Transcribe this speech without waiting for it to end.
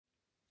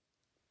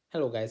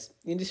Hello guys,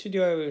 in this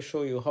video I will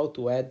show you how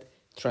to add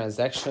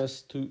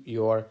transactions to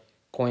your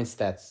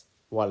CoinStats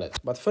wallet.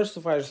 But first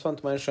of all, I just want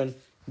to mention,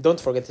 don't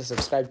forget to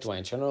subscribe to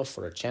my channel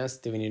for a chance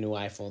to win a new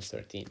iPhone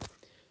 13.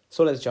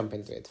 So let's jump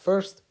into it.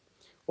 First,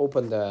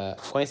 open the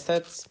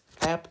CoinStats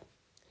app,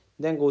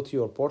 then go to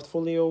your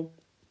portfolio,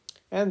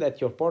 and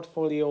at your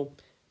portfolio,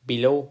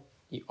 below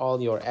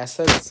all your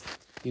assets,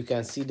 you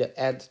can see the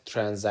Add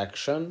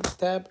Transaction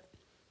tab,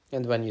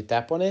 and when you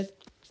tap on it,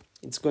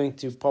 it's going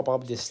to pop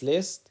up this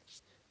list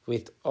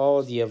with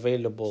all the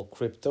available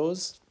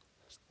cryptos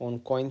on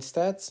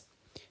CoinStats,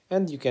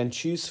 and you can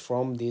choose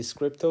from these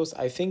cryptos.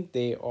 I think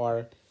they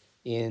are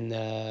in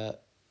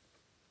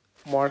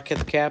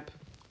market cap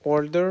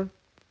order,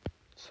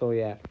 so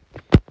yeah,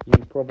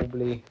 you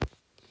probably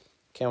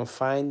can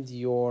find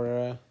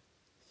your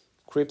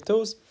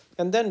cryptos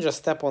and then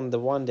just tap on the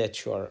one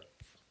that you are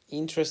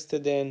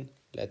interested in.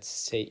 Let's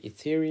say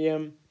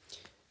Ethereum,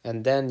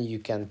 and then you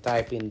can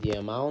type in the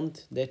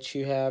amount that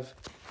you have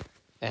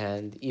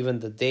and even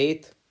the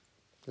date.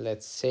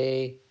 Let's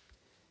say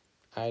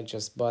I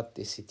just bought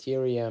this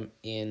Ethereum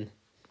in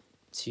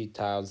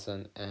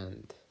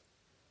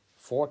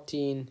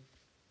 2014.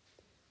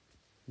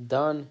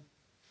 Done.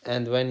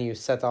 And when you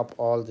set up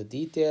all the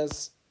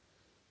details,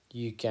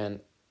 you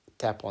can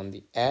tap on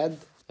the add,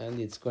 and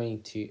it's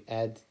going to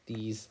add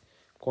these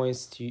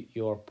coins to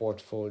your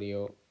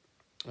portfolio.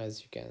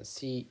 As you can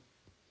see,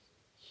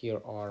 here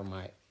are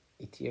my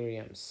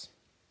Ethereums.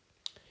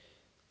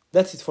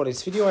 That's it for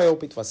this video. I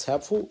hope it was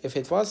helpful. If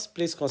it was,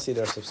 please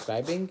consider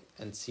subscribing,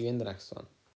 and see you in the next one.